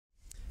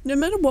No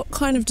matter what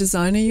kind of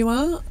designer you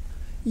are,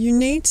 you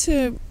need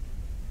to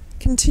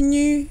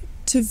continue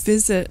to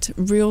visit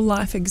real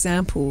life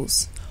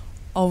examples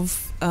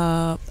of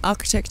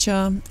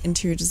architecture,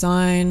 interior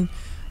design,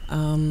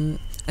 and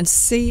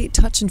see,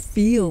 touch, and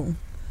feel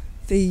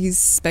these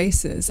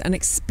spaces and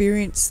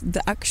experience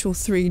the actual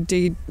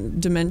 3D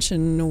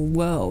dimensional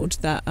world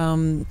that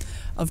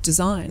of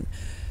design.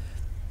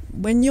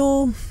 When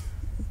you're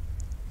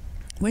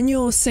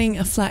seeing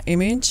a flat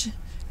image,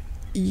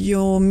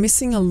 you're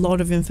missing a lot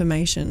of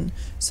information.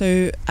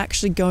 So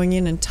actually going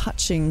in and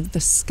touching the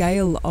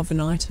scale of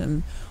an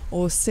item,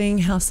 or seeing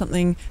how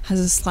something has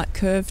a slight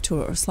curve to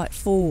it or a slight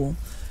fall,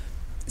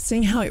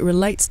 seeing how it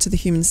relates to the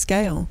human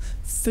scale.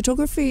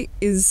 Photography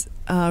is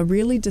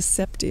really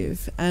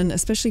deceptive, and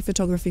especially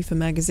photography for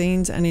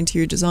magazines and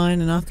interior design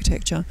and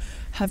architecture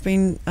have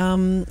been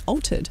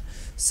altered.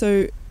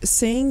 So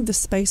seeing the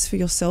space for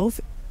yourself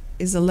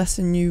is a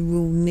lesson you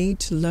will need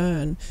to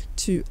learn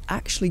to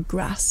actually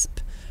grasp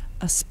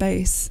a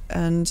space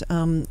and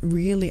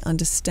really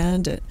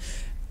understand it.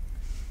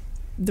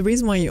 The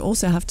reason why you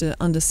also have to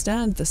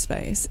understand the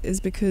space is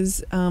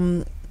because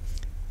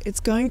it's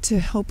going to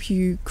help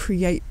you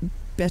create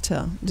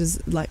better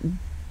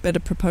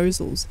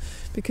proposals,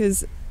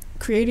 because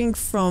creating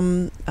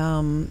from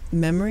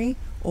memory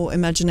or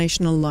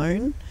imagination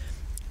alone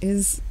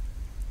is,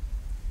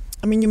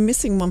 you're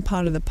missing one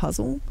part of the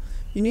puzzle.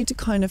 You need to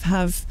kind of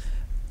have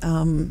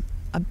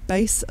a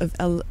base of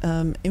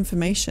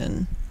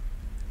information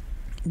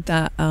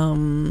that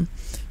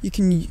you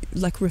can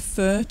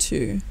refer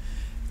to,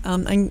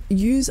 and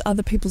use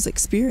other people's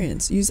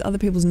experience, use other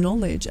people's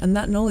knowledge, and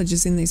that knowledge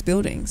is in these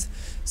buildings.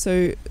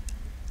 So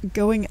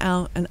going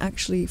out and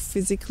actually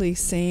physically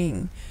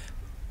seeing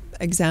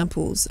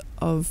examples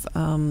of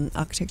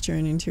architecture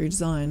and interior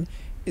design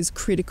is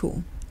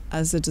critical.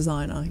 As a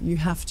designer, you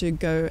have to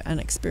go and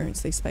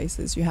experience these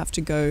spaces. You have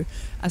to go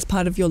as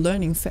part of your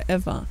learning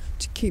forever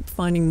to keep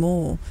finding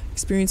more,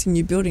 experiencing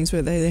new buildings,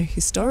 whether they're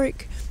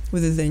historic,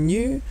 whether they're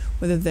new,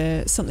 whether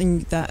they're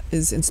something that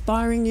is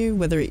inspiring you,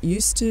 whether it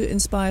used to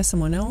inspire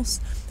someone else.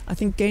 I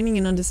think gaining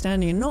an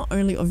understanding not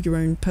only of your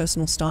own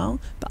personal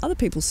style, but other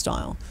people's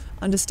style.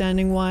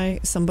 Understanding why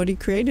somebody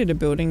created a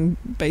building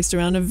based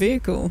around a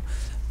vehicle,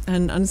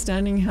 and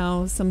understanding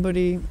how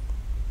somebody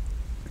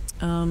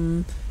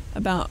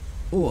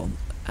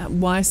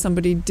why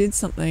somebody did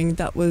something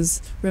that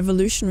was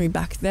revolutionary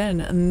back then,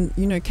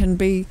 and can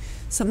be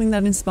something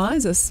that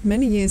inspires us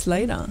many years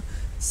later.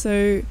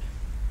 So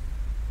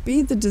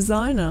be the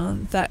designer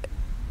that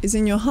is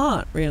in your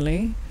heart,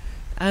 really,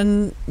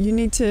 and you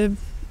need to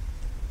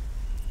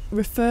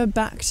refer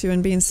back to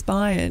and be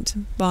inspired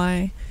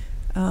by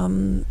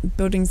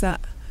buildings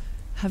that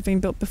have been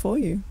built before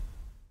you.